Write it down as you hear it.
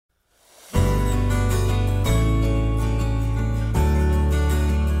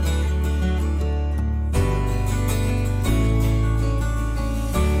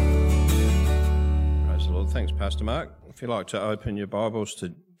Pastor Mark. If you'd like to open your Bibles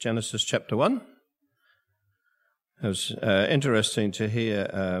to Genesis chapter 1. It was interesting to hear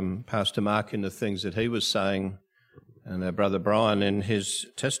Pastor Mark in the things that he was saying, and our brother Brian in his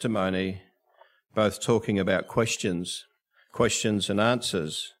testimony, both talking about questions and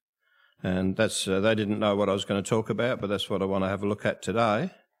answers. And that's they didn't know what I was going to talk about, but that's what I want to have a look at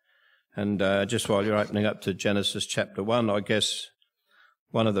today. And just while you're opening up to Genesis chapter 1, I guess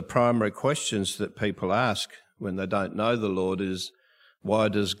one of the primary questions that people ask when they don't know the Lord is, why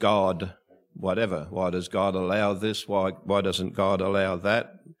does God, why does God allow this? Why doesn't God allow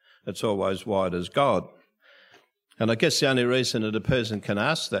that? It's always, why does God? And I guess the only reason that a person can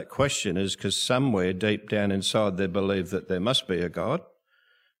ask that question is because somewhere deep down inside they believe that there must be a God,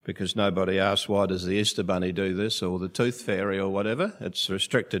 because nobody asks, why does the Easter Bunny do this, or the Tooth Fairy or whatever. It's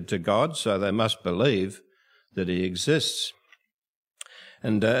restricted to God, so they must believe that he exists.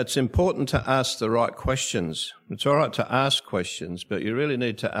 And it's important to ask the right questions. It's all right to ask questions, but you really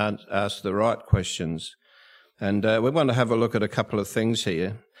need to ask the right questions. And we want to have a look at a couple of things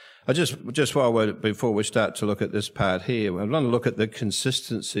here. Before we start to look at this part here, we want to look at the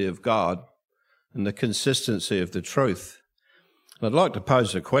consistency of God and the consistency of the truth. And I'd like to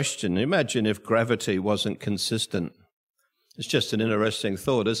pose a question. Imagine if gravity wasn't consistent. It's just an interesting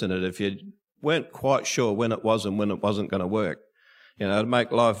thought, isn't it? If you weren't quite sure when it was and when it wasn't going to work. It'd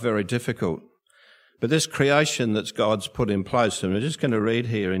make life very difficult. But this creation that God's put in place, and we're just going to read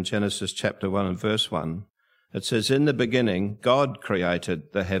here in Genesis chapter 1 and verse 1, it says, in the beginning, God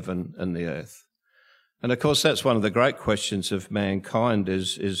created the heaven and the earth. And of course, that's one of the great questions of mankind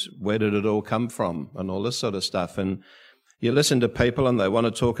is where did it all come from and all this sort of stuff. And you listen to people and they want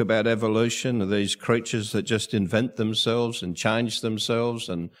to talk about evolution, of these creatures that just invent themselves and change themselves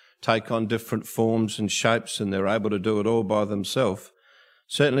and take on different forms and shapes, and they're able to do it all by themselves.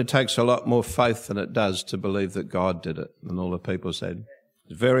 Certainly takes a lot more faith than it does to believe that God did it. And all the people said,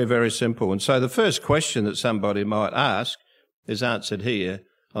 it's very, very simple. And so the first question that somebody might ask is answered here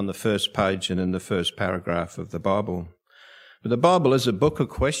on the first page and in the first paragraph of the Bible. But the Bible is a book of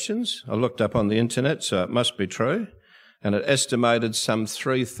questions. I looked up on the internet, so it must be true. And it estimated some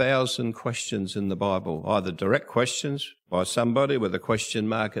 3,000 questions in the Bible, either direct questions by somebody with a question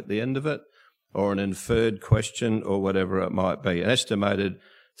mark at the end of it, or an inferred question, or whatever it might be. An estimated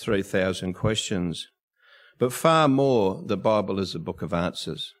 3,000 questions. But far more, the Bible is a book of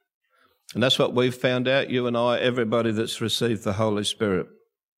answers. And that's what we've found out, you and I, everybody that's received the Holy Spirit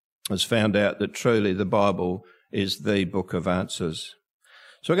has found out that truly the Bible is the book of answers.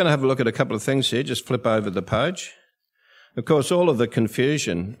 So we're going to have a look at a couple of things here. Just flip over the page. Of course, all of the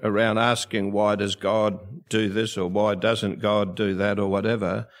confusion around asking why does God do this or why doesn't God do that or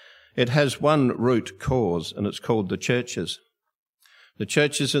whatever, it has one root cause, and it's called the churches. The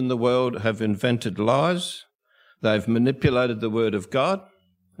churches in the world have invented lies, they've manipulated the Word of God,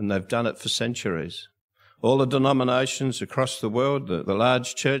 and they've done it for centuries. All the denominations across the world, the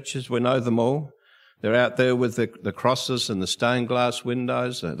large churches, we know them all. They're out there with the crosses and the stained glass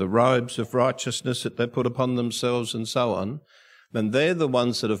windows, the robes of righteousness that they put upon themselves and so on. And they're the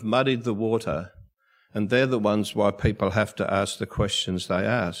ones that have muddied the water, and they're the ones why people have to ask the questions they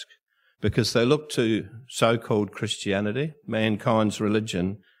ask, because they look to so-called Christianity, mankind's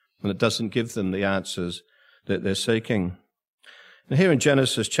religion, and it doesn't give them the answers that they're seeking. And here in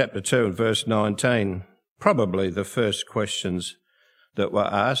Genesis chapter 2 and verse 19, probably the first questions that were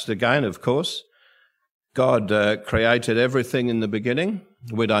asked, again, of course, God created everything in the beginning.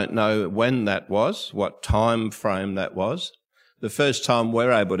 We don't know when that was, what time frame that was. The first time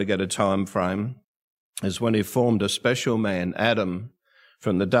we're able to get a time frame is when he formed a special man, Adam,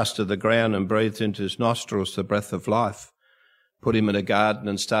 from the dust of the ground and breathed into his nostrils the breath of life, put him in a garden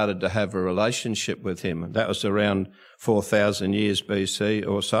and started to have a relationship with him. That was around 4,000 years BC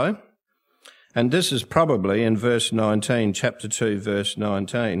or so. And this is probably in verse 19, chapter 2, verse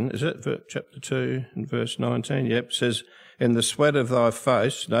 19. Is it chapter 2 and verse 19? Yep, it says, in the sweat of thy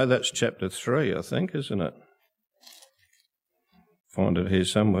face. No, that's chapter 3, I think, isn't it? Find it here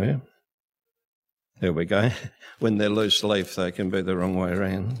somewhere. There we go. When they're loose leaf, they can be the wrong way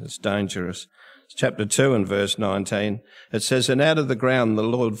around. It's dangerous. It's chapter 2 and verse 19. It says, and out of the ground the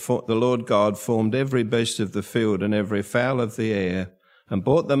Lord God formed every beast of the field and every fowl of the air, and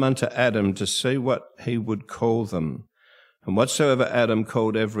brought them unto Adam to see what he would call them. And whatsoever Adam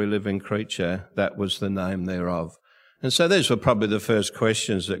called every living creature, that was the name thereof. And so these were probably the first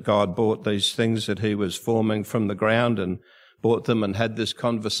questions that God brought these things that he was forming from the ground and brought them and had this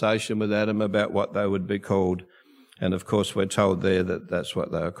conversation with Adam about what they would be called. And of course, we're told there that that's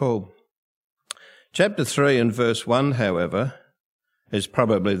what they are called. Chapter 3 and verse 1, however, is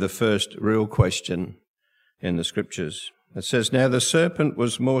probably the first real question. in the Scriptures. It says, "Now the serpent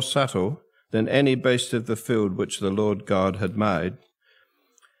was more subtle than any beast of the field which the Lord God had made.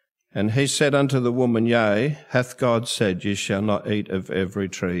 And he said unto the woman, Yea, hath God said, Ye shall not eat of every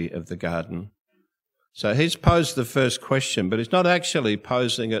tree of the garden." So he's posed the first question, but he's not actually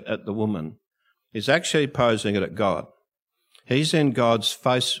posing it at the woman. He's actually posing it at God. He's in God's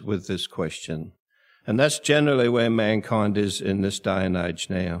face with this question. And that's generally where mankind is in this day and age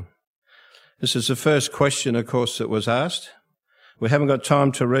now. This is the first question, of course, that was asked. We haven't got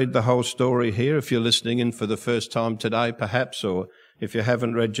time to read the whole story here. If you're listening in for the first time today, perhaps, or if you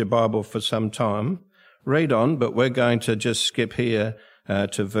haven't read your Bible for some time, read on, but we're going to just skip here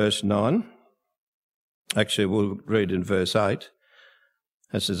to verse 9. Actually, we'll read in verse 8.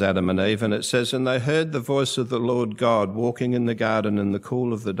 This is Adam and Eve, and it says, "And they heard the voice of the Lord God walking in the garden in the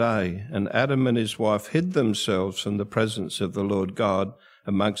cool of the day, and Adam and his wife hid themselves from the presence of the Lord God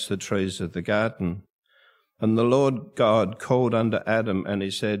amongst the trees of the garden. And the Lord God called unto Adam, and he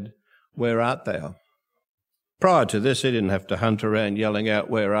said, Where art thou?" Prior to this, he didn't have to hunt around yelling out,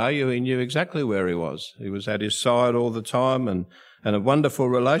 "Where are you?" He knew exactly where he was. He was at his side all the time, and a wonderful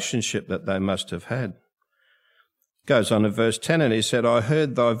relationship that they must have had. Goes on in verse 10, "And he said, I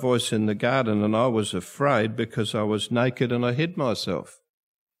heard thy voice in the garden, and I was afraid because I was naked and I hid myself."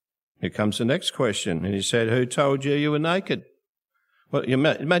 Here comes the next question. And he said, "Who told you you were naked?" Well,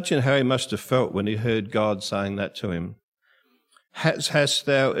 imagine how he must have felt when he heard God saying that to him. Hast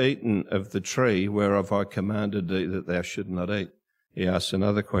thou eaten of the tree whereof I commanded thee that thou should not eat?" He asked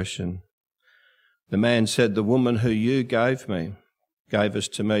another question. The man said, "The woman who you gave us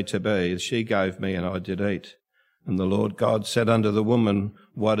to me to be, she gave me, and I did eat." And the Lord God said unto the woman,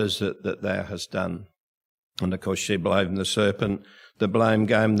 "What is it that thou hast done?" And of course she blamed the serpent, the blame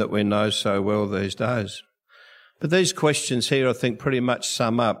game that we know so well these days. But these questions here, I think, pretty much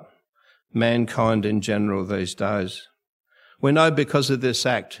sum up mankind in general these days. We know because of this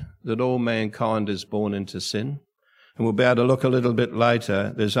act that all mankind is born into sin. And we'll be able to look a little bit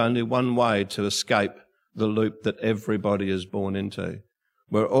later. There's only one way to escape the loop that everybody is born into.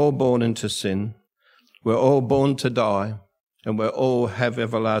 We're all born into sin. We're all born to die, and we all have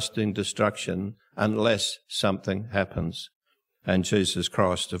everlasting destruction unless something happens. And Jesus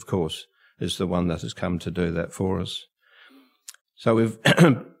Christ, of course, is the one that has come to do that for us. So we've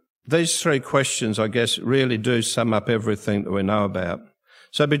these three questions, I guess, really do sum up everything that we know about.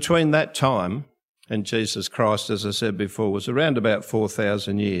 So between that time and Jesus Christ, as I said before, was around about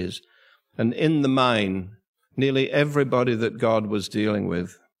 4,000 years. And in the main, nearly everybody that God was dealing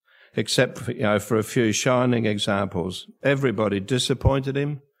with, except for a few shining examples, everybody disappointed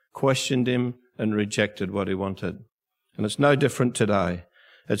him, questioned him, and rejected what he wanted. And it's no different today.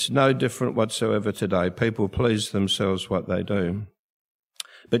 It's no different whatsoever today. People please themselves what they do.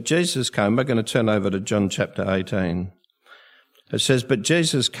 But Jesus came. We're going to turn over to John chapter 18. It says, "But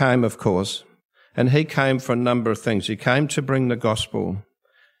Jesus came, of course, and he came for a number of things. He came to bring the gospel.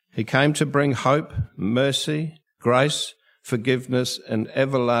 He came to bring hope, mercy, grace, forgiveness, and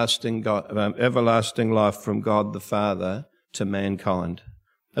everlasting life from God the Father to mankind.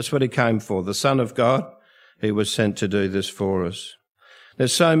 That's what he came for. The Son of God, he was sent to do this for us.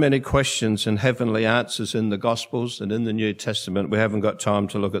 There's so many questions and heavenly answers in the Gospels and in the New Testament. We haven't got time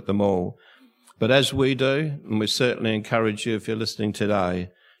to look at them all. But as we do, and we certainly encourage you if you're listening today,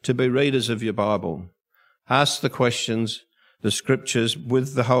 to be readers of your Bible. Ask the questions, the Scriptures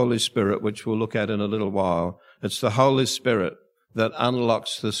with the Holy Spirit, which we'll look at in a little while. It's the Holy Spirit that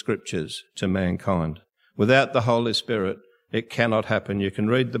unlocks the Scriptures to mankind. Without the Holy Spirit, it cannot happen. You can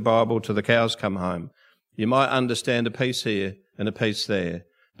read the Bible till the cows come home. You might understand a piece here and a piece there,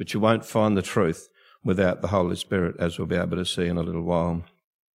 but you won't find the truth without the Holy Spirit, as we'll be able to see in a little while.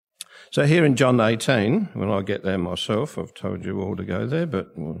 So here in John 18, when I get there myself, I've told you all to go there,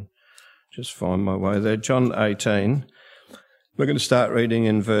 but we'll just find my way there. John 18, we're going to start reading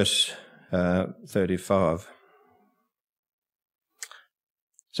in verse 35.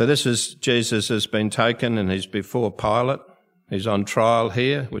 So this is Jesus has been taken and he's before Pilate. He's on trial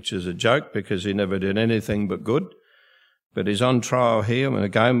here, which is a joke because he never did anything but good. But he's on trial here. And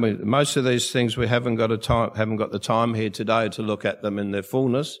again, most of these things we haven't got the time here today to look at them in their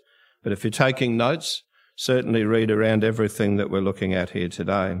fullness. But if you're taking notes, certainly read around everything that we're looking at here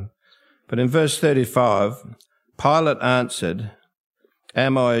today. But in verse 35, Pilate answered,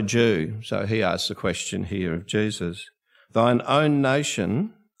 "Am I a Jew?" So he asks the question here of Jesus. "Thine own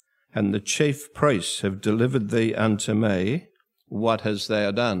nation and the chief priests have delivered thee unto me. What hast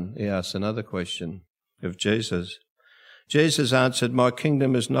thou done?" He asks another question of Jesus. Jesus answered, "My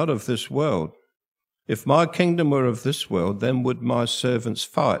kingdom is not of this world. If my kingdom were of this world, then would my servants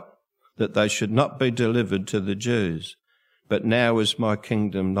fight, that they should not be delivered to the Jews. But now is my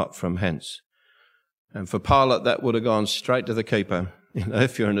kingdom not from hence. And for Pilate, that would have gone straight to the keeper. You know,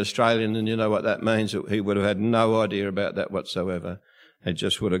 if you're an Australian and you know what that means, he would have had no idea about that whatsoever. It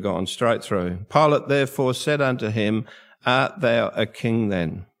just would have gone straight through. Pilate therefore said unto him, Art thou a king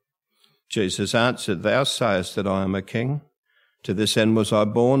then? Jesus answered, Thou sayest that I am a king. To this end was I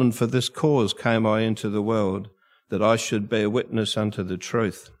born, and for this cause came I into the world, that I should bear witness unto the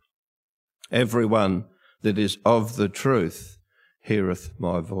truth. Every one that is of the truth heareth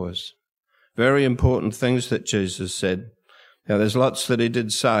my voice. Very important things that Jesus said. Now, there's lots that he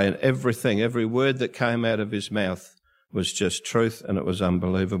did say, and every word that came out of his mouth was just truth, and it was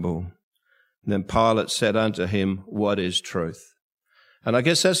unbelievable. And then Pilate said unto him, What is truth? And I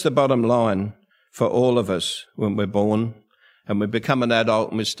guess that's the bottom line for all of us when we're born and we become an adult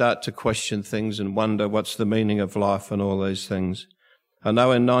and we start to question things and wonder what's the meaning of life and all these things. I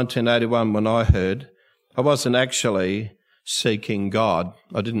know in 1981 when I heard, I wasn't actually seeking God.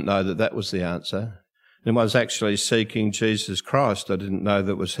 I didn't know that that was the answer. And I was actually seeking Jesus Christ. I didn't know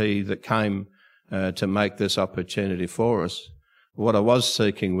that was he that came to make this opportunity for us. What I was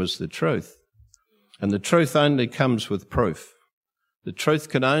seeking was the truth. And the truth only comes with proof. The truth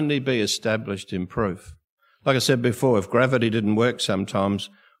can only be established in proof. Like I said before, if gravity didn't work sometimes,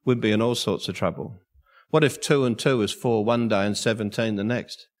 we'd be in all sorts of trouble. What if 2 and 2 is 4 one day and 17 the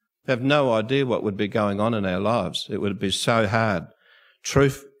next? We have no idea what would be going on in our lives. It would be so hard.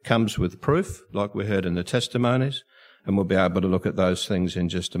 Truth comes with proof, like we heard in the testimonies, and we'll be able to look at those things in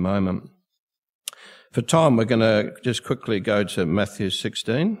just a moment. For time, we're going to just quickly go to Matthew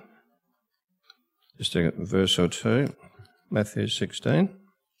 16, just a verse or two. Matthew 16.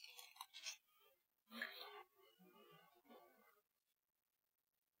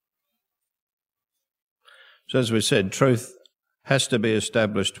 So as we said, truth has to be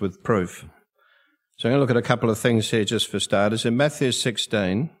established with proof. So I'm going to look at a couple of things here just for starters. In Matthew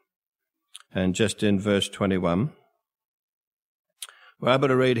 16, and just in verse 21, we're able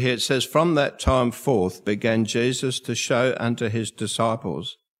to read here, it says, From that time forth began Jesus to show unto his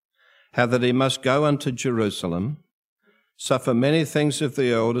disciples how that he must go unto Jerusalem, suffer many things of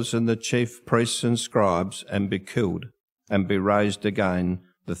the elders and the chief priests and scribes, and be killed, and be raised again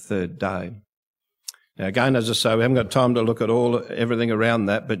the third day. Now again, as I say, we haven't got time to look at everything around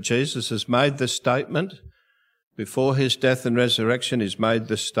that, but Jesus has made this statement. Before his death and resurrection, he's made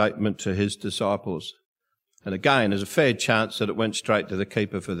this statement to his disciples. And again, there's a fair chance that it went straight to the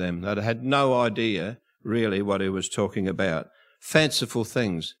keeper for them. They had no idea really what he was talking about. Fanciful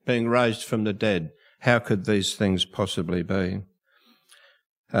things, being raised from the dead. How could these things possibly be?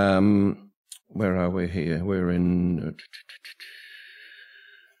 Where are we here? We're in...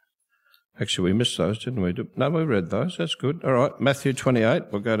 Actually, we missed those, didn't we? No, we read those. That's good. All right, Matthew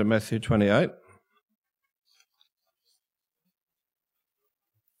 28. We'll go to Matthew 28.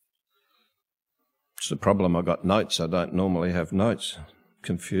 It's the problem. I got notes. I don't normally have notes.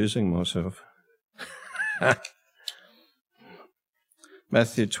 Confusing myself.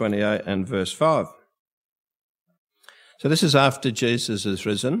 Matthew 28 and verse 5. So this is after Jesus is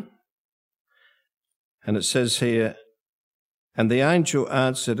risen. And it says here, And the angel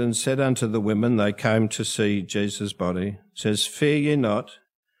answered and said unto the women, they came to see Jesus' body, says, Fear ye not,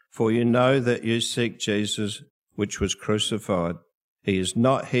 for you know that you seek Jesus, which was crucified. He is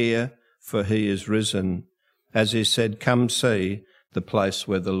not here, for he is risen. As he said, Come see the place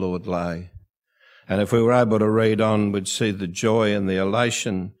where the Lord lay. And if we were able to read on, we'd see the joy and the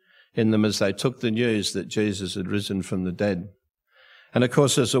elation in them as they took the news that Jesus had risen from the dead. And of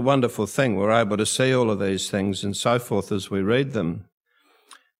course, it's a wonderful thing. We're able to see all of these things and so forth as we read them.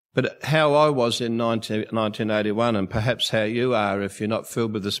 But how I was in 1981, and perhaps how you are if you're not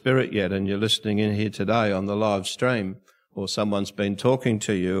filled with the Spirit yet and you're listening in here today on the live stream, or someone's been talking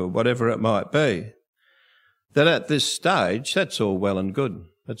to you, or whatever it might be, that at this stage, that's all well and good.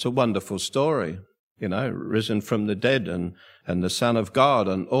 It's a wonderful story, you know, risen from the dead and the Son of God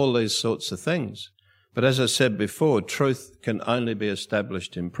and all these sorts of things. But as I said before, truth can only be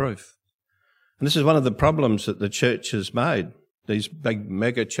established in proof. And this is one of the problems that the church has made. These big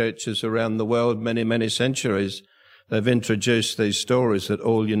mega churches around the world, many, many centuries, they've introduced these stories that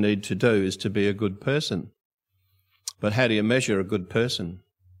all you need to do is to be a good person. But how do you measure a good person?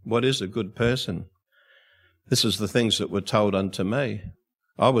 What is a good person? This is the things that were told unto me.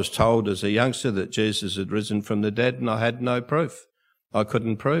 I was told as a youngster that Jesus had risen from the dead, and I had no proof. I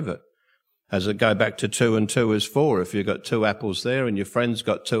couldn't prove it. As I go back to 2 and 2 is 4, if you've got 2 apples there and your friend's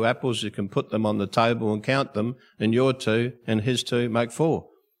got 2 apples, you can put them on the table and count them, and your 2 and his 2 make 4.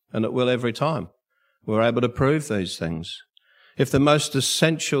 And it will every time. We're able to prove these things. If the most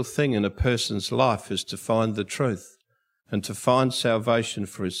essential thing in a person's life is to find the truth and to find salvation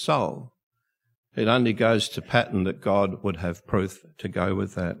for his soul, it only goes to pattern that God would have proof to go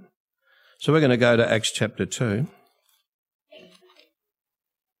with that. So we're going to go to Acts chapter 2.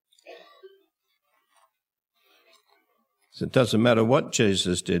 So it doesn't matter what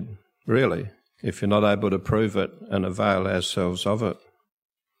Jesus did, really, if you're not able to prove it and avail ourselves of it.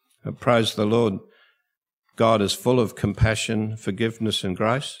 But praise the Lord, God is full of compassion, forgiveness and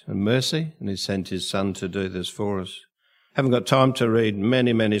grace and mercy, and he sent his Son to do this for us. Haven't got time to read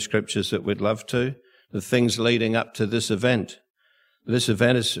many scriptures that we'd love to, the things leading up to this event. This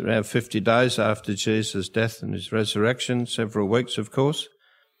event is around 50 days after Jesus' death and his resurrection, several weeks, of course.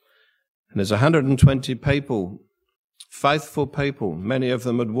 And there's 120 people, faithful people. Many of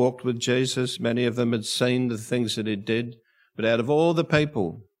them had walked with Jesus. Many of them had seen the things that he did. But out of all the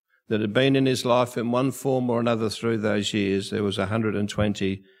people that had been in his life in one form or another through those years, there was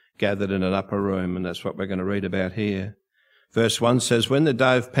 120 gathered in an upper room, and that's what we're going to read about here. Verse 1 says, when the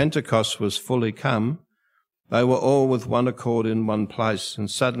day of Pentecost was fully come, they were all with one accord in one place, and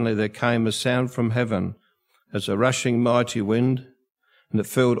suddenly there came a sound from heaven as a rushing mighty wind, and it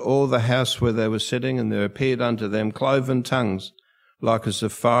filled all the house where they were sitting, and there appeared unto them cloven tongues, like as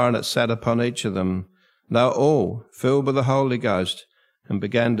of fire, and it sat upon each of them. And they were all filled with the Holy Ghost, and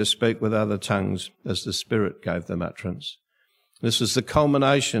began to speak with other tongues as the Spirit gave them utterance. This is the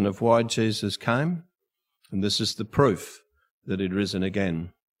culmination of why Jesus came, and this is the proof that he'd risen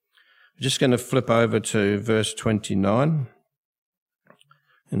again. We're just going to flip over to verse 29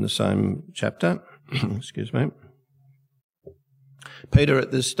 in the same chapter. Excuse me. Peter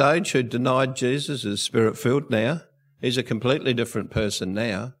at this stage, who denied Jesus, is Spirit-filled now. He's a completely different person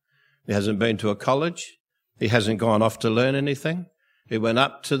now. He hasn't been to a college. He hasn't gone off to learn anything. He went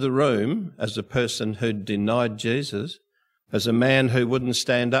up to the room as a person who'd denied Jesus, as a man who wouldn't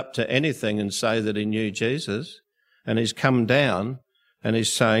stand up to anything and say that he knew Jesus. And he's come down and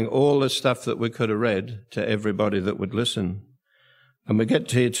he's saying all the stuff that we could have read to everybody that would listen. And we get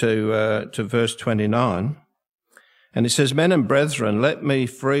here to verse 29. And he says, men and brethren, let me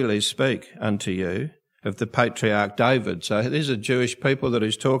freely speak unto you of the patriarch David. So these are Jewish people that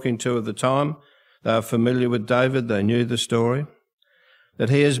he's talking to at the time. They are familiar with David. They knew the story.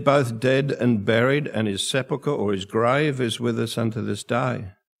 That he is both dead and buried, and his sepulchre or his grave is with us unto this day.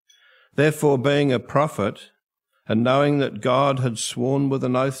 Therefore, being a prophet, and knowing that God had sworn with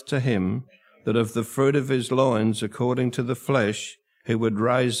an oath to him that of the fruit of his loins, according to the flesh, he would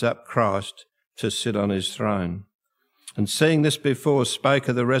raise up Christ to sit on his throne. And seeing this before, spake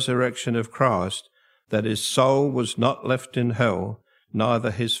of the resurrection of Christ, that his soul was not left in hell,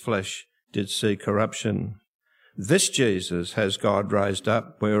 neither his flesh did see corruption. This Jesus has God raised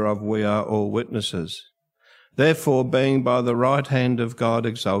up, whereof we are all witnesses. Therefore, being by the right hand of God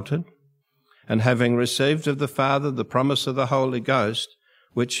exalted, and having received of the Father the promise of the Holy Ghost,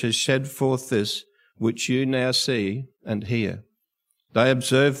 which has shed forth this, which you now see and hear. They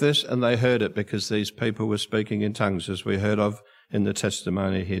observed this and they heard it, because these people were speaking in tongues, as we heard of in the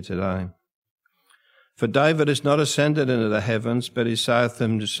testimony here today. For David is not ascended into the heavens, but he saith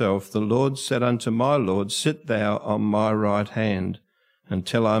himself, the Lord said unto my Lord, sit thou on my right hand,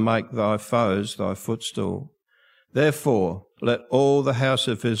 until I make thy foes thy footstool. Therefore, let all the house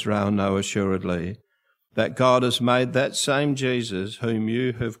of Israel know assuredly that God has made that same Jesus whom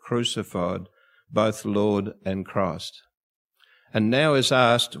you have crucified, both Lord and Christ. And now is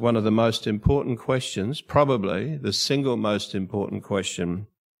asked one of the most important questions, probably the single most important question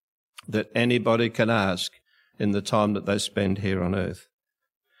that anybody can ask in the time that they spend here on earth.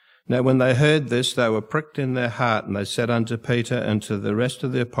 Now when they heard this, they were pricked in their heart, and they said unto Peter and to the rest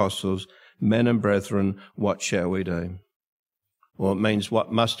of the apostles, men and brethren, what shall we do? Well, it means,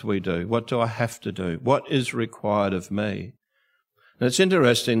 what must we do? What do I have to do? What is required of me? And it's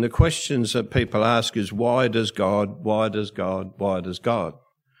interesting, the questions that people ask is, why does God, why does God, why does God?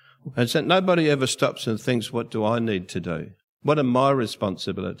 And so nobody ever stops and thinks, what do I need to do? What are my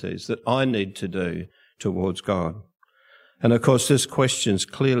responsibilities that I need to do towards God? And of course, this question's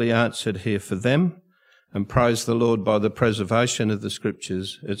clearly answered here for them, and praise the Lord, by the preservation of the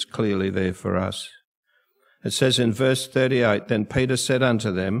Scriptures, it's clearly there for us. It says in verse 38, then Peter said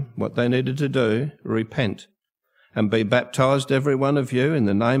unto them what they needed to do, repent, and be baptized every one of you in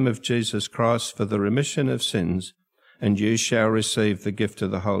the name of Jesus Christ for the remission of sins, and you shall receive the gift of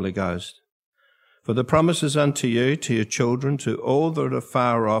the Holy Ghost. For the promise is unto you, to your children, to all that are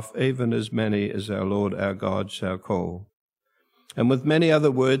far off, even as many as our Lord our God shall call. And with many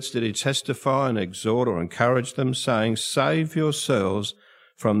other words did he testify and exhort or encourage them, saying, save yourselves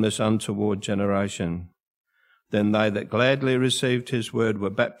from this untoward generation. Then they that gladly received his word were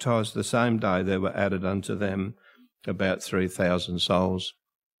baptized the same day. There were added unto them about 3,000 souls.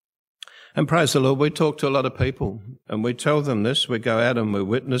 And praise the Lord, we talk to a lot of people and we tell them this. We go out and we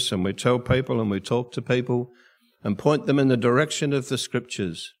witness and we tell people and we talk to people and point them in the direction of the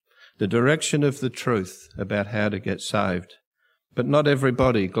scriptures, the direction of the truth about how to get saved. But not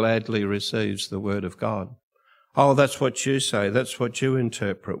everybody gladly receives the word of God. Oh, that's what you say. That's what you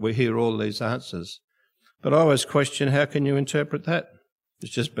interpret. We hear all these answers. But I always question, how can you interpret that?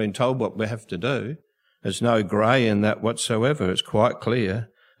 It's just been told what we have to do. There's no grey in that whatsoever. It's quite clear.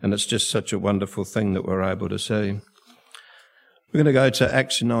 And it's just such a wonderful thing that we're able to see. We're going to go to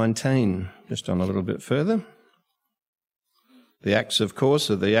Acts 19, just on a little bit further. The Acts, of course,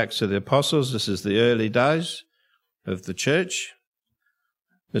 are the Acts of the Apostles. This is the early days of the church.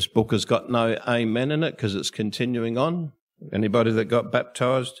 This book has got no amen in it because it's continuing on. Anybody that got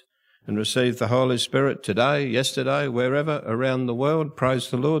baptised and received the Holy Spirit today, yesterday, wherever around the world,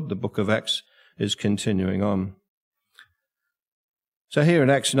 praise the Lord, the book of Acts is continuing on. So here in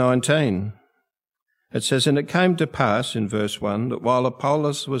Acts 19, it says, And it came to pass, in verse 1, that while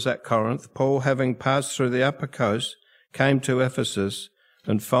Apollos was at Corinth, Paul, having passed through the upper coast, came to Ephesus,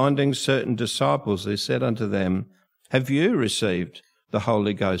 and finding certain disciples, he said unto them, Have you received the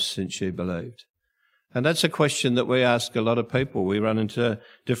Holy Ghost since you believed? And that's a question that we ask a lot of people. We run into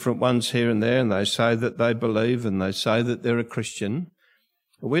different ones here and there, and they say that they believe, and they say that they're a Christian.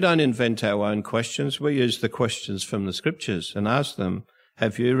 We don't invent our own questions. We use the questions from the Scriptures and ask them,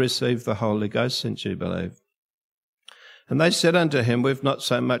 Have you received the Holy Ghost since you believe? And they said unto him, We've not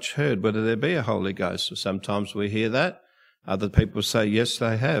so much heard whether there be a Holy Ghost. So sometimes we hear that. Other people say, Yes,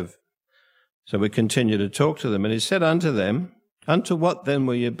 they have. So we continue to talk to them. And he said unto them, Unto what then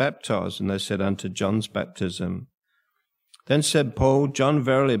were you baptized? And they said, Unto John's baptism. Then said Paul, John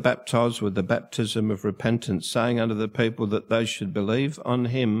verily baptized with the baptism of repentance, saying unto the people that they should believe on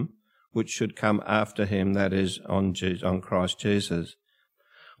him which should come after him, that is, on Christ Jesus.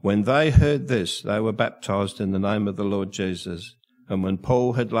 When they heard this, they were baptized in the name of the Lord Jesus. And when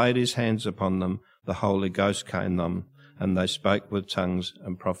Paul had laid his hands upon them, the Holy Ghost came them, and they spake with tongues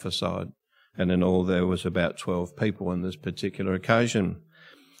and prophesied. And in all there was about 12 people on this particular occasion.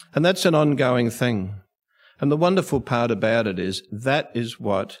 And that's an ongoing thing. And the wonderful part about it is that is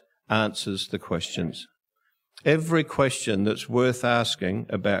what answers the questions. Every question that's worth asking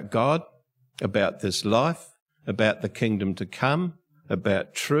about God, about this life, about the kingdom to come,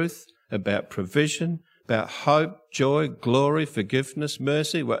 about truth, about provision, about hope, joy, glory, forgiveness,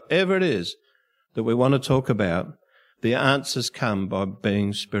 mercy, whatever it is that we want to talk about, the answers come by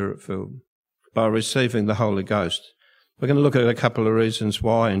being Spirit-filled, by receiving the Holy Ghost. We're going to look at a couple of reasons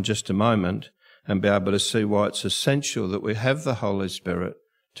why in just a moment, and be able to see why it's essential that we have the Holy Spirit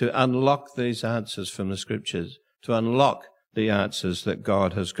to unlock these answers from the Scriptures, to unlock the answers that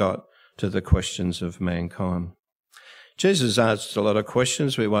God has got to the questions of mankind. Jesus asked a lot of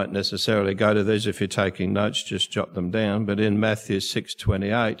questions. We won't necessarily go to these. If you're taking notes, just jot them down. But in Matthew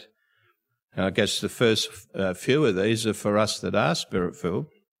 6:28, I guess the first few of these are for us that are Spirit-filled.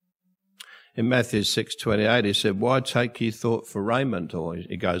 In Matthew 6:28, he said, Why take ye thought for raiment? Or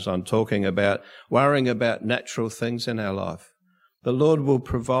he goes on talking about worrying about natural things in our life. The Lord will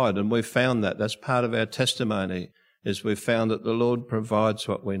provide, and we've found that. That's part of our testimony, is we've found that the Lord provides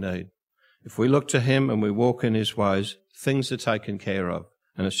what we need. If we look to him and we walk in his ways, things are taken care of.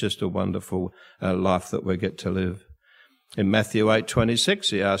 And it's just a wonderful life that we get to live. In Matthew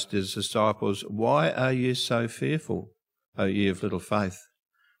 8:26, he asked his disciples, Why are you so fearful, O ye of little faith?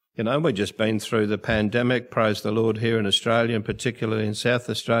 You know, we've just been through the pandemic, praise the Lord, here in Australia, and particularly in South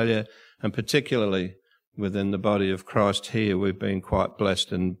Australia, and particularly within the body of Christ here. We've been quite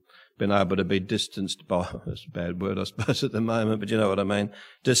blessed and been able to be distanced by, that's a bad word, I suppose, at the moment, but you know what I mean,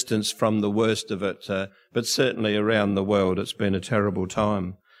 distanced from the worst of it. But certainly around the world, it's been a terrible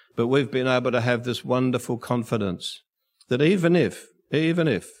time. But we've been able to have this wonderful confidence that even if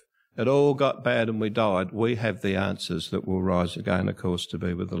it all got bad and we died, we have the answers that will rise again, of course, to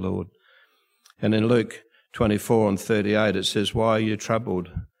be with the Lord. And in Luke 24:38, it says, Why are you troubled?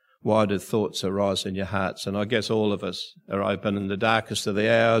 Why do thoughts arise in your hearts? And I guess all of us are open in the darkest of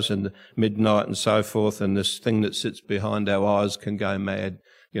the hours and midnight and so forth, and this thing that sits behind our eyes can go mad.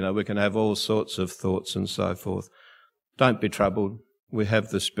 You know, we can have all sorts of thoughts and so forth. Don't be troubled. We have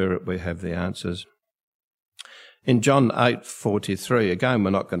the Spirit. We have the answers. In John 8:43, again, we're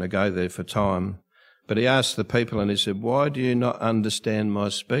not going to go there for time, but he asked the people and he said, Why do you not understand my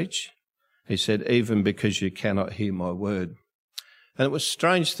speech? He said, Even because you cannot hear my word. And it was a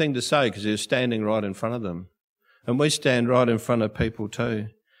strange thing to say because he was standing right in front of them. And we stand right in front of people too.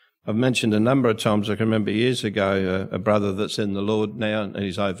 I've mentioned a number of times, I can remember years ago, a brother that's in the Lord now, and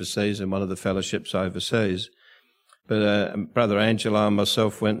he's overseas in one of the fellowships overseas. But Brother Angelo and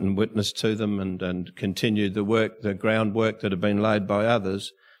myself went and witnessed to them and continued the work, the groundwork that had been laid by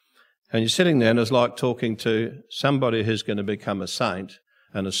others. And you're sitting there and it's like talking to somebody who's going to become a saint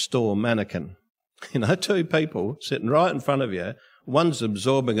and a store mannequin. You know, two people sitting right in front of you, one's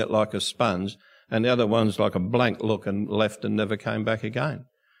absorbing it like a sponge and the other one's like a blank look and left and never came back again.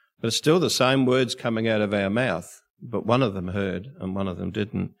 But it's still the same words coming out of our mouth, but one of them heard and one of them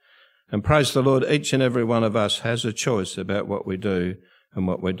didn't. And praise the Lord, each and every one of us has a choice about what we do and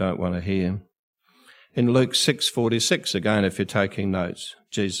what we don't want to hear. In Luke 6:46, again, if you're taking notes,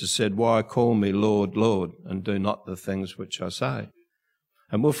 Jesus said, "Why call me Lord, Lord, and do not the things which I say?"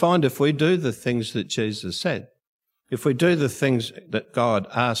 And we'll find if we do the things that Jesus said, if we do the things that God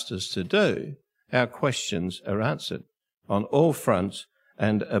asked us to do, our questions are answered on all fronts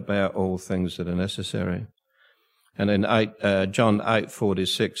and about all things that are necessary. And in John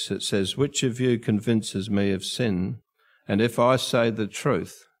 8:46 it says, "Which of you convinces me of sin? And if I say the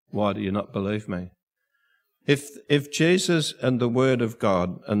truth, why do you not believe me?" If Jesus and the Word of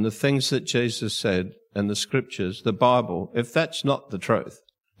God and the things that Jesus said and the Scriptures, the Bible, if that's not the truth,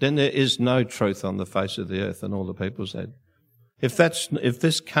 then there is no truth on the face of the earth, and all the people said. If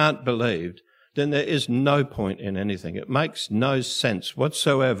this can't be believed, then there is no point in anything. It makes no sense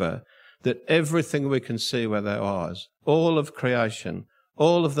whatsoever that everything we can see with our eyes, all of creation,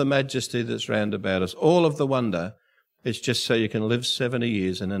 all of the majesty that's round about us, all of the wonder, it's just so you can live 70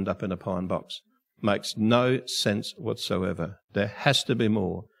 years and end up in a pine box. Makes no sense whatsoever. There has to be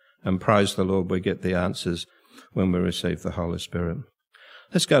more. And praise the Lord, we get the answers when we receive the Holy Spirit.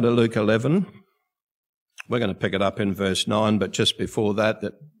 Let's go to Luke 11. We're going to pick it up in verse 9, but just before that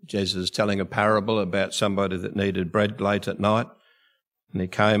Jesus is telling a parable about somebody that needed bread late at night. And he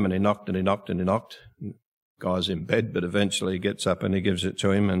came and he knocked and he knocked and he knocked. Guy's in bed, but eventually he gets up and he gives it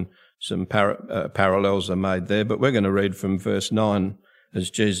to him, and some parallels are made there. But we're going to read from verse 9 as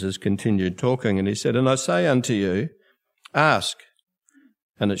Jesus continued talking. And he said, "And I say unto you, ask,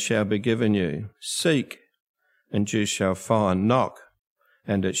 and it shall be given you. Seek, and you shall find. Knock,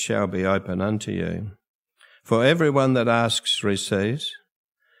 and it shall be open unto you. For everyone that asks receives,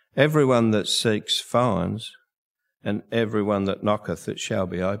 everyone that seeks finds, and everyone that knocketh it shall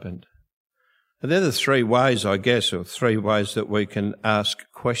be opened." And they're the three ways, I guess, or three ways that we can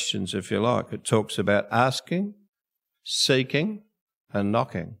ask questions, if you like. It talks about asking, seeking, and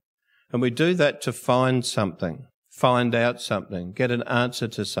knocking. And we do that to find something, find out something, get an answer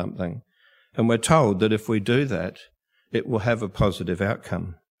to something. And we're told that if we do that, it will have a positive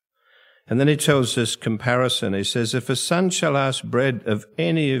outcome. And then he tells this comparison. He says, "If a son shall ask bread of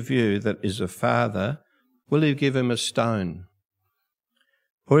any of you that is a father, will he give him a stone?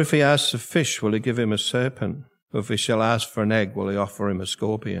 Or if he asks a fish, will he give him a serpent? Or if he shall ask for an egg, will he offer him a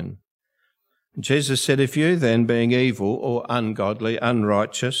scorpion?" And Jesus said, "If you then, being evil or ungodly,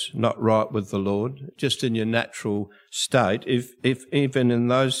 unrighteous, not right with the Lord, just in your natural state, if even in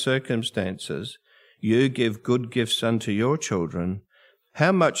those circumstances you give good gifts unto your children,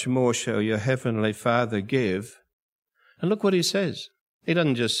 how much more shall your heavenly Father give?" And look what he says. He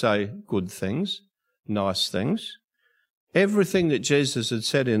doesn't just say good things, nice things. Everything that Jesus had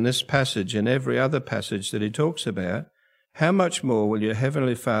said in this passage and every other passage that he talks about, how much more will your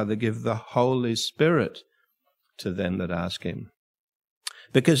heavenly Father give the Holy Spirit to them that ask him?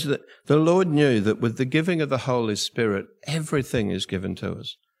 Because the Lord knew that with the giving of the Holy Spirit, everything is given to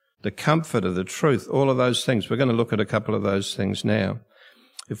us. The comforter, the truth, all of those things. We're going to look at a couple of those things now.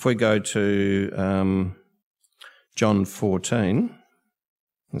 If we go to John 14,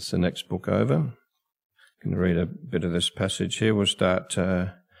 that's the next book over. I can read a bit of this passage here. We'll start.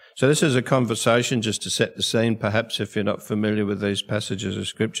 So this is a conversation just to set the scene, perhaps, if you're not familiar with these passages of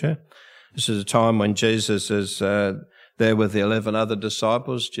Scripture. This is a time when Jesus is there with the 11 other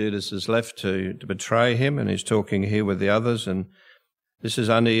disciples. Judas has left to betray him, and he's talking here with the others. And this is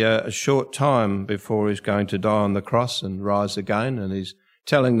only a short time before he's going to die on the cross and rise again, and he's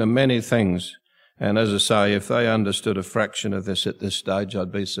telling them many things. And as I say, if they understood a fraction of this at this stage,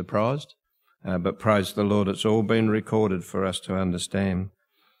 I'd be surprised. But praise the Lord, it's all been recorded for us to understand.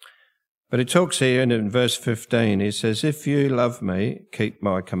 But he talks here, and in verse 15, he says, "If you love me, keep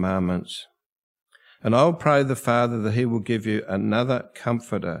my commandments. And I'll pray the Father that he will give you another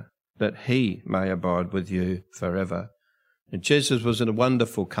comforter, that he may abide with you forever." And Jesus was a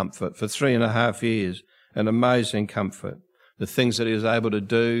wonderful comfort for 3.5 years, an amazing comfort. The things that he was able to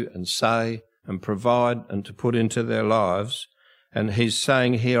do and say and provide and to put into their lives. And he's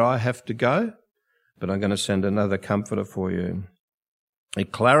saying here, I have to go, but I'm going to send another comforter for you. He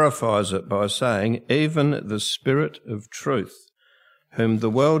clarifies it by saying, even the Spirit of truth, whom the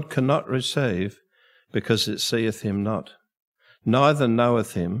world cannot receive, because it seeth him not, neither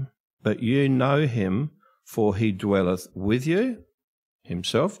knoweth him, but you know him, for he dwelleth with you,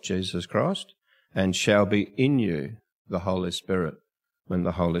 himself, Jesus Christ, and shall be in you, the Holy Spirit, when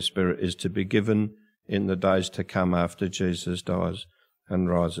the Holy Spirit is to be given in the days to come after Jesus dies and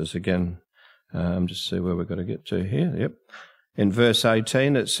rises again. Just see where we've got to get to here. Yep. In verse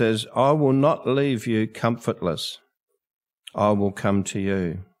 18 it says, I will not leave you comfortless. I will come to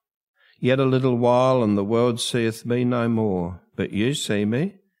you. Yet a little while, and the world seeth me no more. But you see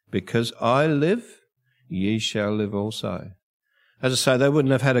me, because I live, ye shall live also. As I say, they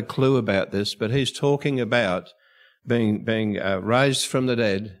wouldn't have had a clue about this, but he's talking about being raised from the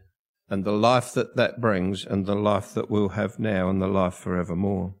dead and the life that brings and the life that we'll have now and the life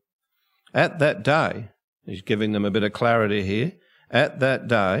forevermore. At that day, he's giving them a bit of clarity here, at that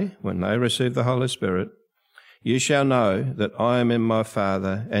day, when they receive the Holy Spirit, you shall know that I am in my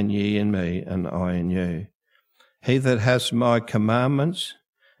Father, and ye in me, and I in you. He that has my commandments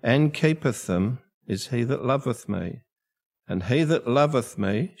and keepeth them is he that loveth me. And he that loveth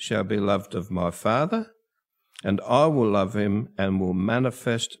me shall be loved of my Father, and I will love him and will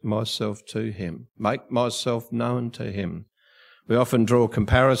manifest myself to him, make myself known to him. We often draw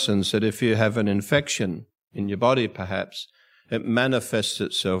comparisons that if you have an infection in your body perhaps, it manifests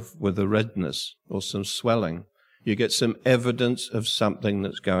itself with a redness or some swelling. You get some evidence of something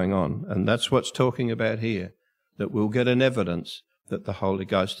that's going on. And that's what's talking about here, that we'll get an evidence that the Holy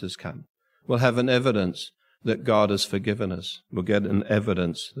Ghost has come. We'll have an evidence that God has forgiven us. We'll get an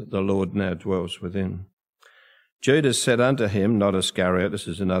evidence that the Lord now dwells within. Judas said unto him, not Iscariot, this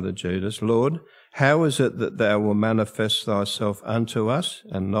is another Judas, Lord, how is it that thou wilt manifest thyself unto us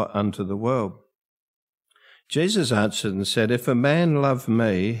and not unto the world? Jesus answered and said, if a man love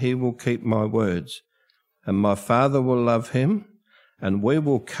me, he will keep my words, and my Father will love him, and we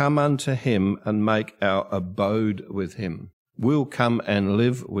will come unto him and make our abode with him. We'll come and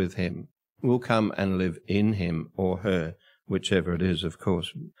live with him. We'll come and live in him or her, whichever it is, of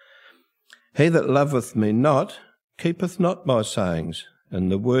course. He that loveth me not, keepeth not my sayings,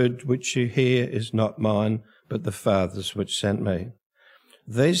 and the word which you hear is not mine, but the Father's which sent me.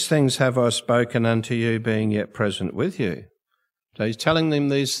 These things have I spoken unto you, being yet present with you. So he's telling them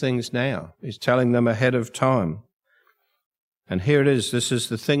these things now. He's telling them ahead of time. And here it is. This is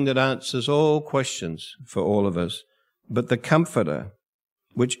the thing that answers all questions for all of us. But the Comforter,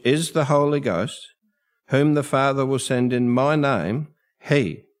 which is the Holy Ghost, whom the Father will send in my name,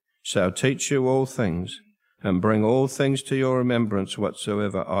 he shall teach you all things, and bring all things to your remembrance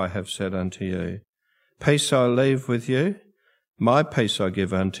whatsoever I have said unto you. Peace I leave with you, my peace I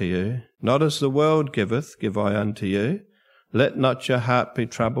give unto you. Not as the world giveth, give I unto you. Let not your heart be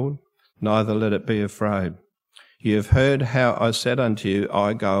troubled, neither let it be afraid. You have heard how I said unto you,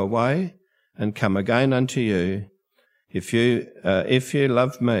 I go away, and come again unto you. If you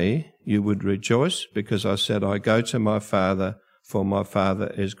love me, you would rejoice, because I said, I go to my Father, for my Father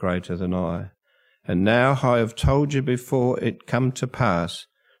is greater than I. And now I have told you before it come to pass,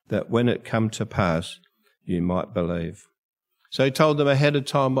 that when it come to pass, you might believe. So he told them ahead of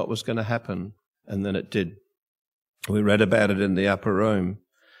time what was going to happen, and then it did. We read about it in the upper room.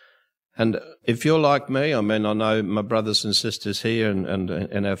 And if you're like me, I mean, I know my brothers and sisters here and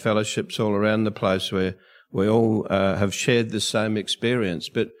in our fellowships all around the place where we all have shared the same experience.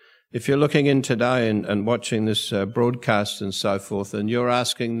 But if you're looking in today and watching this broadcast and so forth, and you're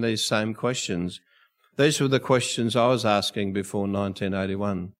asking these same questions, these were the questions I was asking before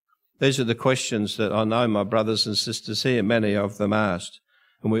 1981. These are the questions that I know my brothers and sisters here, many of them asked.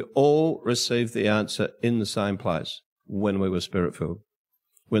 And we all received the answer in the same place when we were Spirit-filled.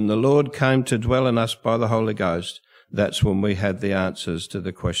 When the Lord came to dwell in us by the Holy Ghost, that's when we had the answers to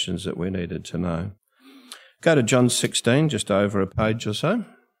the questions that we needed to know. Go to John 16, just over a page or so.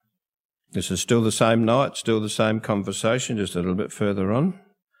 This is still the same night, still the same conversation, just a little bit further on.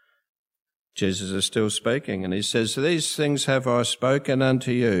 Jesus is still speaking, and he says, these things have I spoken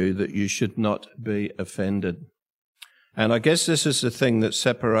unto you, that you should not be offended. And I guess this is the thing that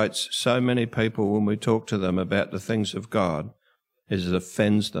separates so many people when we talk to them about the things of God, is it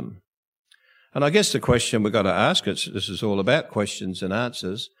offends them. And I guess the question we've got to ask, this is all about questions and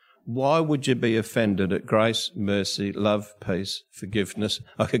answers, why would you be offended at grace, mercy, love, peace, forgiveness?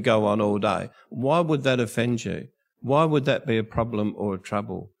 I could go on all day. Why would that offend you? Why would that be a problem or a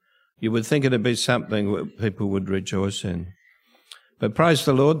trouble? You would think it would be something that people would rejoice in. But praise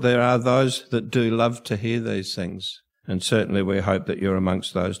the Lord, there are those that do love to hear these things. And certainly we hope that you're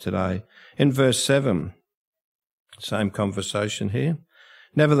amongst those today. In verse 7, same conversation here.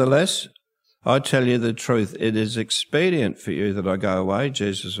 Nevertheless, I tell you the truth, it is expedient for you that I go away,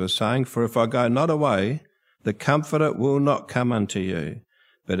 Jesus was saying, for if I go not away, the Comforter will not come unto you.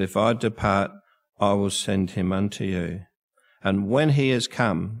 But if I depart, I will send him unto you. And when he is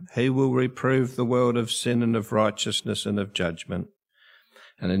come, he will reprove the world of sin and of righteousness and of judgment.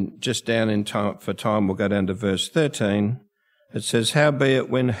 And then just down in time, for time, we'll go down to verse 13. It says, howbeit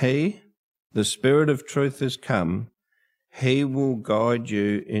when he, the Spirit of truth, is come, he will guide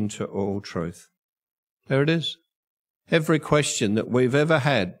you into all truth. There it is. Every question that we've ever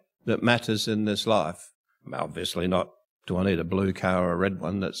had that matters in this life, obviously not, do I need a blue car or a red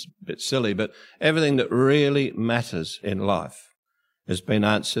one? That's a bit silly, but everything that really matters in life has been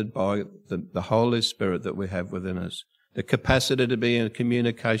answered by the Holy Spirit that we have within us. The capacity to be in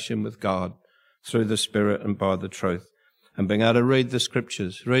communication with God through the Spirit and by the truth, and being able to read the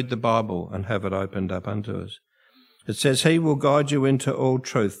Scriptures, read the Bible, and have it opened up unto us. It says, he will guide you into all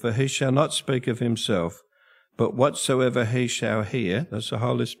truth, for he shall not speak of himself, but whatsoever he shall hear, that's the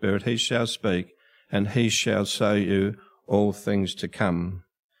Holy Spirit, he shall speak, and he shall show you all things to come.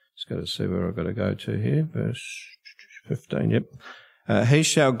 Just got to see where I've got to go to here, verse 15, yep. He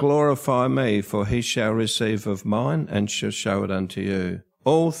shall glorify me, for he shall receive of mine, and shall show it unto you.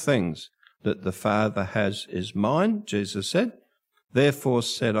 All things that the Father has is mine, Jesus said. Therefore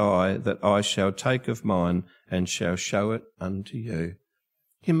said I, that I shall take of mine, and shall show it unto you.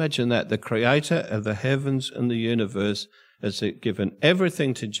 Can you imagine that? The Creator of the heavens and the universe has given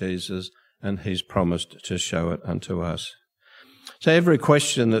everything to Jesus, and he's promised to show it unto us. So every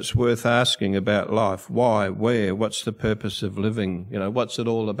question that's worth asking about life, why, where, what's the purpose of living, what's it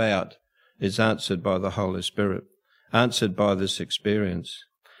all about, is answered by the Holy Spirit, answered by this experience.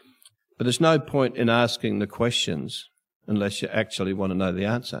 But there's no point in asking the questions unless you actually want to know the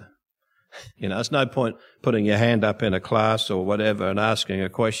answer. There's no point putting your hand up in a class or whatever and asking a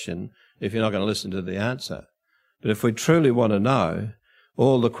question if you're not going to listen to the answer. But if we truly want to know,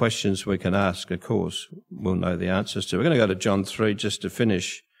 all the questions we can ask, of course, we'll know the answers to. We're going to go to John 3 just to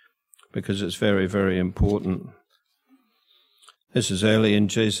finish, because it's very, very important. This is early in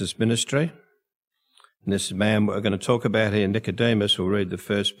Jesus' ministry. And this man we're going to talk about here, Nicodemus, we'll read the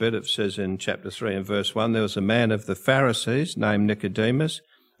first bit. It says in chapter 3 and verse 1, there was a man of the Pharisees named Nicodemus,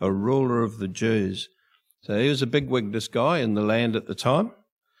 a ruler of the Jews. So he was a bigwig, this guy, in the land at the time,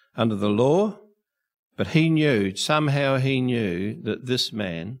 under the law. But somehow he knew that this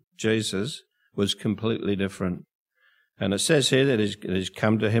man, Jesus, was completely different. And it says here that he's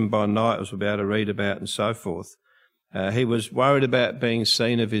come to him by night, as we'll be able to read about and so forth. He was worried about being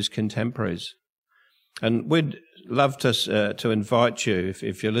seen of his contemporaries. And we'd love to invite you,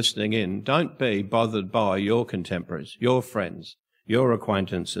 if you're listening in, don't be bothered by your contemporaries, your friends, your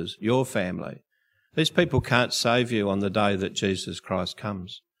acquaintances, your family. These people can't save you on the day that Jesus Christ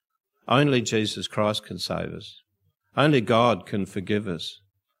comes. Only Jesus Christ can save us. Only God can forgive us.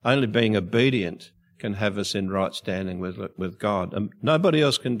 Only being obedient can have us in right standing with God. And nobody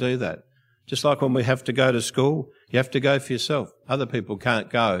else can do that. Just like when we have to go to school, you have to go for yourself. Other people can't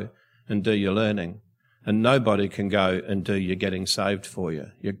go and do your learning. And nobody can go and do your getting saved for you.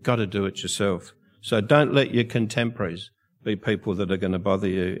 You've got to do it yourself. So don't let your contemporaries be people that are going to bother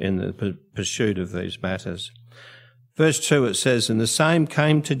you in the pursuit of these matters. Verse 2, it says, and the same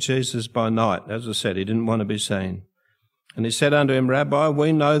came to Jesus by night. As I said, he didn't want to be seen. And he said unto him, Rabbi,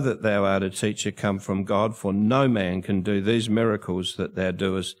 we know that thou art a teacher come from God, for no man can do these miracles that thou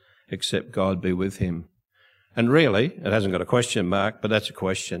doest, except God be with him. And really, it hasn't got a question mark, but that's a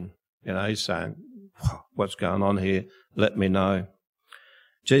question. He's saying, what's going on here? Let me know.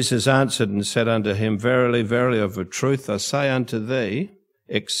 Jesus answered and said unto him, Verily, verily, of a truth I say unto thee,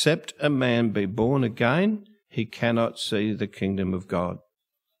 except a man be born again, he cannot see the kingdom of God.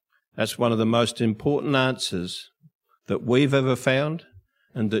 That's one of the most important answers that we've ever found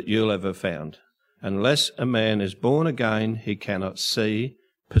and that you'll ever found. Unless a man is born again, he cannot see,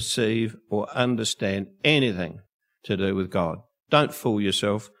 perceive, or understand anything to do with God. Don't fool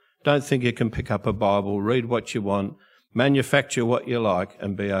yourself. Don't think you can pick up a Bible, read what you want, manufacture what you like,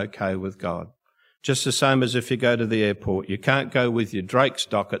 and be okay with God. Just the same as if you go to the airport. You can't go with your Drake's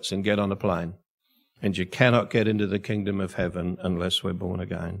dockets and get on a plane. And you cannot get into the kingdom of heaven unless we're born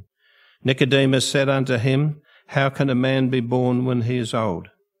again. Nicodemus said unto him, How can a man be born when he is old?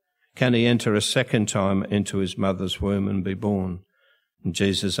 Can he enter a second time into his mother's womb and be born? And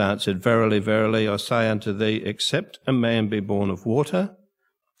Jesus answered, Verily, verily, I say unto thee, except a man be born of water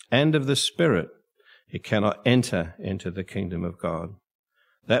and of the Spirit, he cannot enter into the kingdom of God.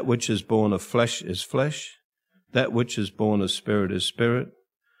 That which is born of flesh is flesh, that which is born of spirit is spirit.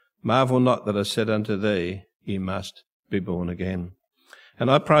 Marvel not that I said unto thee, ye must be born again. And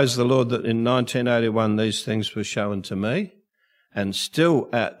I praise the Lord that in 1981 these things were shown to me, and still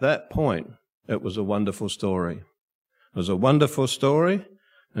at that point it was a wonderful story. It was a wonderful story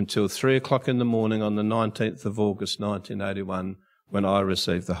until 3 o'clock in the morning on the 19th of August 1981, when I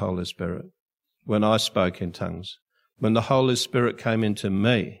received the Holy Spirit, when I spoke in tongues, when the Holy Spirit came into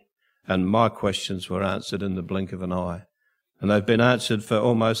me and my questions were answered in the blink of an eye. And they've been answered for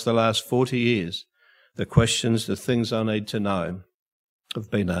almost the last 40 years. The questions, the things I need to know have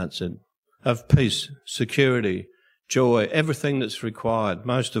been answered. Of peace, security, joy, everything that's required.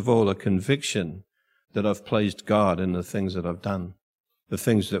 Most of all, a conviction that I've pleased God in the things that I've done, the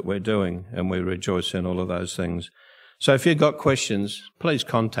things that we're doing, and we rejoice in all of those things. So if you've got questions, please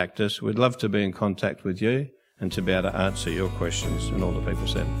contact us. We'd love to be in contact with you and to be able to answer your questions. And all the people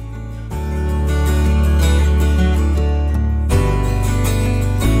said.